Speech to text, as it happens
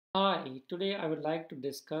Hi, today I would like to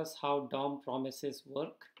discuss how DOM promises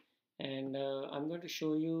work, and I'm going to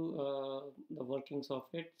show you the workings of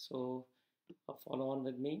it. So follow on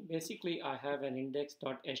with me. Basically, I have an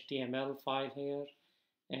index.html file here,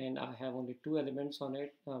 and I have only two elements on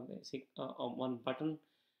it. On one button.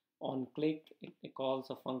 On click, it calls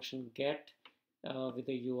a function get with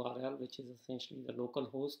a URL, which is essentially the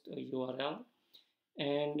localhost URL,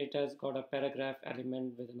 and it has got a paragraph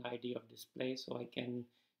element with an ID of display, so I can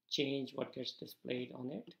change what gets displayed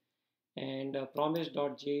on it. And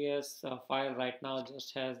promise.js file right now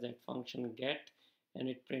just has that function get, and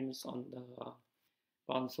it prints on the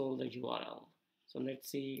console the URL. So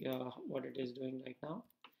let's see what it is doing right now.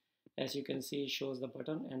 As you can see, it shows the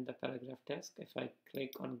button and the paragraph text. If I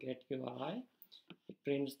click on get URI, it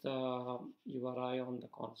prints the URI on the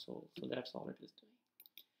console. So that's all it is doing.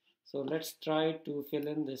 So let's try to fill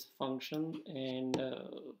in this function, and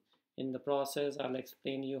in the process I'll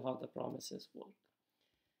explain you how the promises work.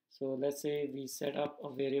 So let's say we set up a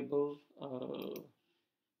variable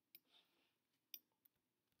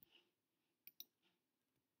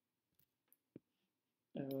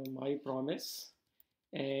my promise,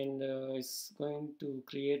 and it's going to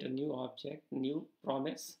create a new object, new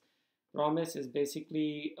promise. Promise is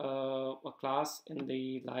basically a class in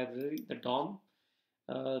the library, the DOM,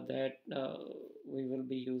 that we will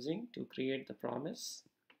be using to create the promise.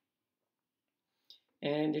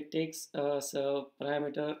 And it takes as a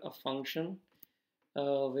parameter a function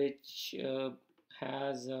which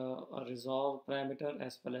has a resolve parameter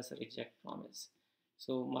as well as a reject promise.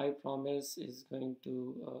 So my promise is going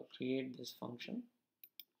to create this function,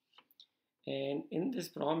 and in this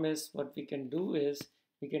promise what we can do is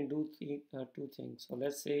we can do two things. So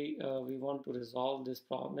let's say we want to resolve this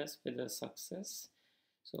promise with a success,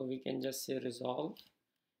 so we can just say resolve,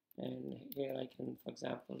 and here I can, for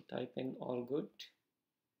example, type in all good.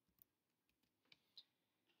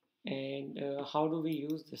 And how do we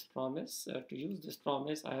use this promise? To use this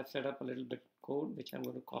promise, I have set up a little bit code which I'm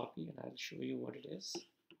going to copy, and I'll show you what it is.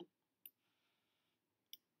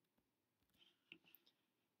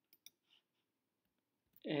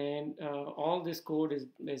 And all this code is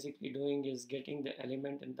basically doing is getting the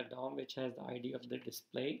element in the DOM which has the ID of the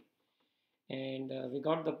display. And we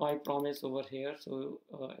got the my promise over here. So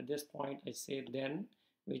at this point I say then,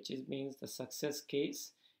 which means the success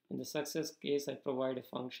case. In the success case, I provide a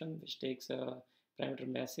function which takes a parameter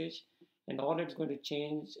message, and all it's going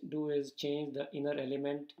to do is change the inner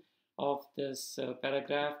element of this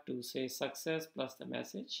paragraph to say success plus the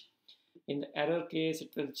message. In the error case,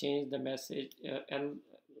 it will change the message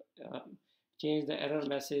change the error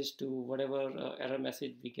message to whatever error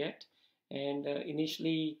message we get, and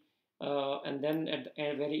initially and then at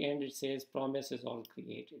the very end it says promise is all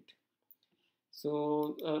created.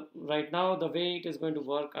 So right now the way it is going to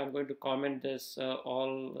work, I'm going to comment this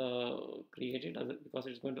all created because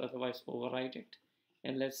it's going to otherwise overwrite it.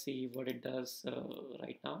 And let's see what it does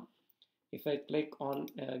right now. If I click on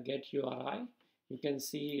get URI, you can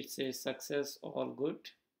see it says success all good,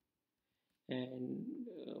 and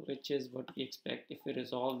which is what we expect if we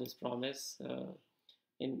resolve this promise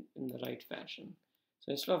in the right fashion.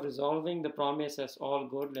 So instead of resolving the promise as all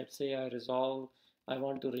good, let's say I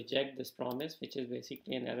want to reject this promise, which is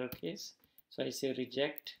basically an error case. So I say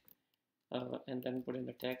reject and then put in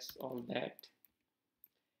the text all bad.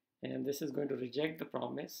 And this is going to reject the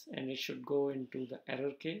promise, and it should go into the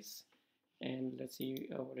error case. And let's see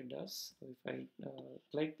what it does. So if I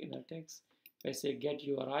click in the text, if I say get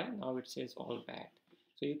URI, now it says all bad.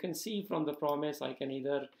 So you can see from the promise, I can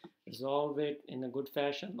either resolve it in a good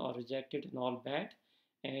fashion or reject it in all bad.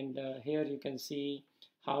 And here you can see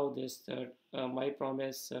how this my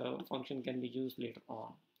promise function can be used later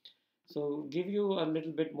on. So give you a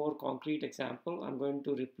little bit more concrete example, I'm going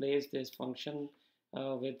to replace this function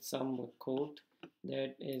with some code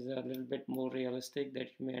that is a little bit more realistic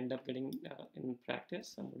that you may end up getting in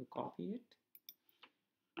practice. I'm going to copy it.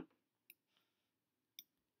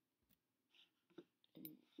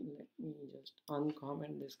 Let me just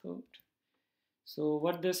uncomment this code. So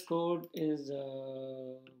what this code is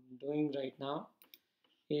doing right now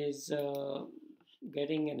is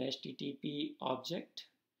getting an HTTP object,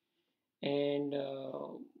 and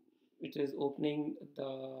it is opening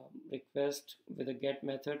the request with a get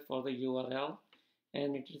method for the URL,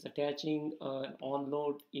 and it is attaching an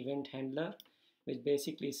onload event handler which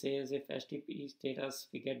basically says if HTTP status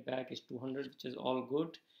we get back is 200, which is all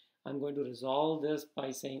good, I'm going to resolve this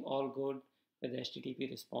by saying all good with HTTP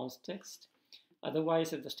response text.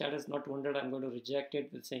 Otherwise, if the status is not 200, I'm going to reject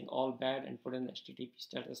it with saying all bad and put in HTTP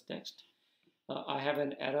status text. I have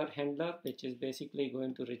an error handler which is basically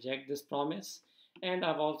going to reject this promise, And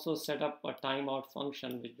I've also set up a timeout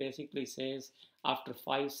function which basically says after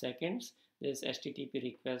 5 seconds this HTTP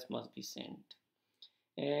request must be sent.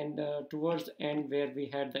 And towards the end where we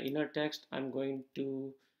had the inner text, I'm going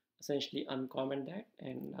to essentially uncomment that,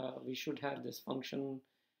 and we should have this function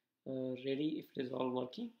ready if it is all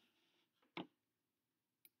working.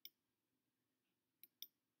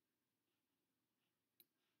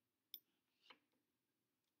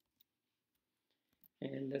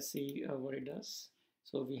 And let's see what it does.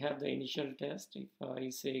 So we have the initial test. If I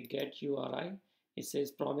say get URI, it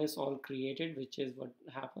says promise all created, which is what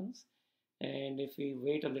happens. And if we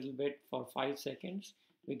wait a little bit for 5 seconds,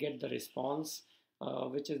 we get the response,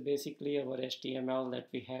 which is basically our HTML that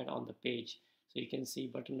we had on the page. So you can see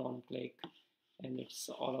button on click, and it's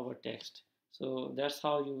all our text. So that's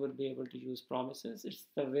how you will be able to use promises. It's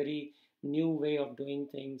the very new way of doing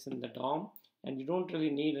things in the DOM, and you don't really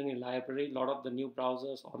need any library. A lot of the new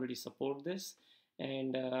browsers already support this,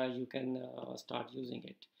 and you can start using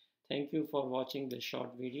it. Thank you for watching this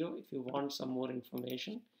short video. If you want some more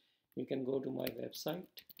information, you can go to my website,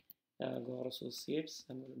 Gaur Associates.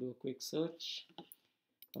 I'm going to do a quick search.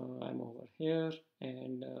 I'm over here,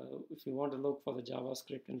 and if you want to look for the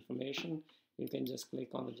JavaScript information, you can just click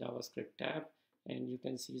on the JavaScript tab, and you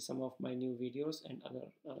can see some of my new videos and other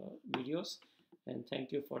videos. And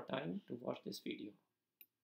thank you for time to watch this video.